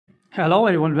Hello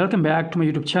everyone, welcome back to my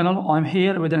YouTube channel. I'm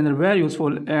here with another very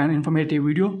useful and informative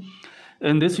video.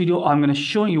 In this video, I'm going to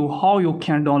show you how you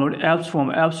can download apps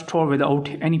from App Store without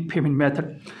any payment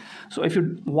method. So if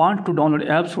you want to download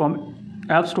apps from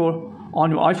App Store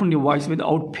on your iPhone device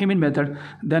without payment method,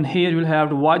 then here you'll have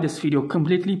to watch this video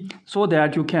completely so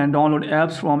that you can download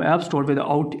apps from App Store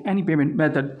without any payment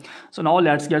method. So now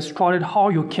let's get started how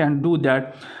you can do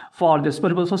that. For this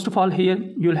purpose, first of all, here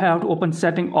you'll have to open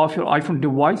setting of your iPhone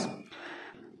device.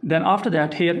 Then after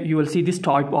that, here you will see this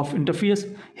type of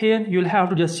interface. Here you'll have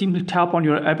to just simply tap on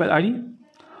your Apple ID.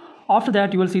 After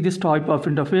that, you will see this type of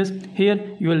interface.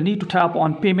 Here you will need to tap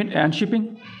on payment and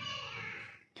shipping.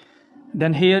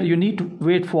 Then here you need to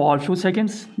wait for a few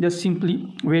seconds. Just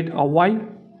simply wait a while.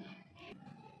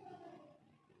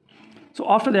 So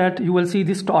after that, you will see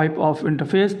this type of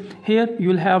interface. Here you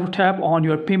will have to tap on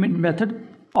your payment method.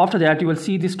 After that, you will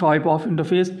see this type of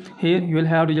interface. Here you will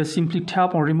have to just simply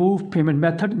tap on remove payment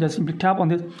method. Just simply tap on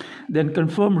this, then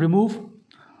confirm remove.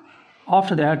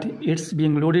 After that, it's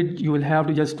being loaded. You will have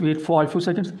to just wait for a few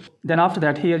seconds. Then after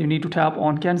that, here you need to tap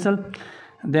on cancel.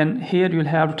 Then here you will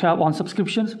have to tap on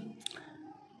subscriptions.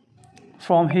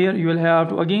 From here you will have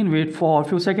to again wait for a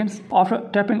few seconds. After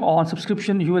tapping on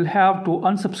subscription, you will have to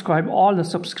unsubscribe all the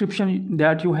subscription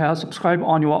that you have subscribed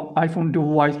on your iPhone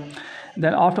device.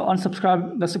 Then after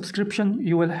unsubscribe the subscription,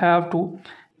 you will have to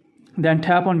then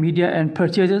tap on media and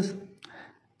purchases.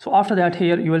 So after that,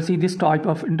 here you will see this type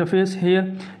of interface.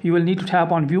 Here you will need to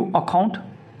tap on view account.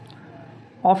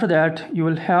 After that, you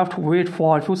will have to wait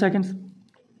for a few seconds.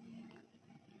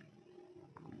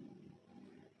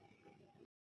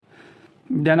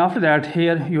 Then after that,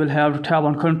 here you will have to tap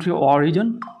on country or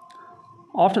region.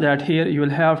 After that, here you will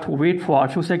have to wait for a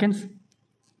few seconds.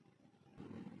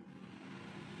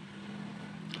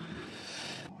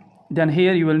 Then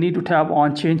here you will need to tap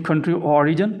on change country or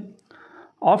region.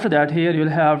 After that, here you will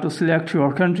have to select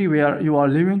your country where you are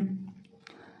living.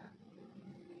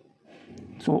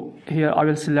 So here I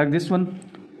will select this one.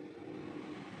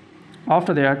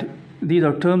 After that, these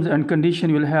are terms and conditions.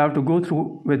 You will have to go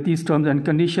through with these terms and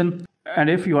conditions. And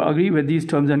if you agree with these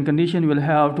terms and conditions, you will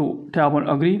have to tap on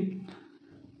agree.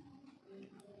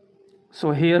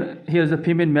 So here's the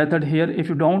payment method. Here if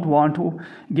you don't want to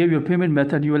give your payment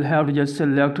method, you will have to just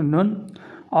select none.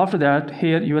 After that,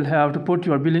 here you will have to put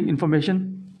your billing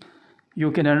information. You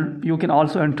can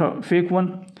also enter fake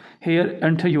one. Here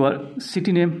enter your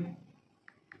city name.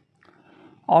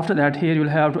 After that, here you will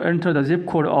have to enter the zip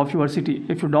code of your city.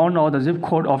 If you don't know the zip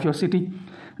code of your city,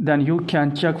 then you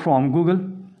can check from Google.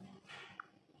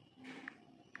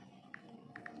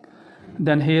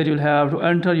 Then here you'll have to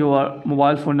enter your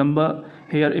mobile phone number.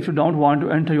 Here if you don't want to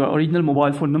enter your original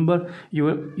mobile phone number,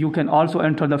 you can also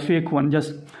enter the fake one.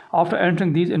 Just after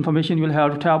entering these information, you will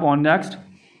have to tap on next.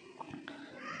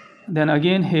 Then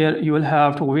again here you will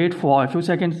have to wait for a few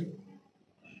seconds.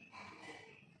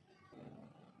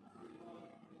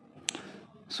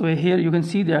 So here you can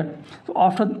see that.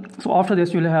 So after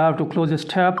this, you will have to close this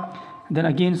tab. Then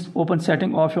again open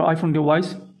setting of your iPhone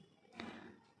device.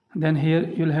 Then here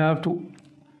you'll have to,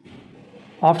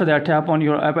 after that, tap on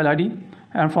your Apple ID,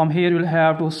 and from here you'll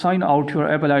have to sign out your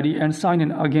Apple ID and sign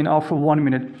in again after 1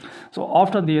 minute. So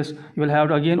after this, you'll have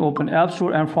to again open App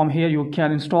Store, and from here you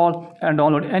can install and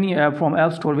download any app from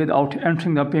App Store without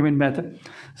entering the payment method.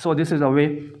 So this is a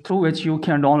way through which you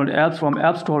can download apps from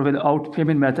App Store without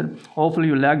payment method. Hopefully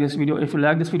you like this video. If you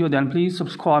like this video, then please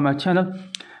subscribe my channel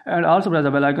and also press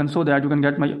the bell icon so that you can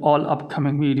get my all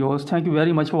upcoming videos. Thank you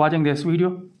very much for watching this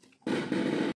video.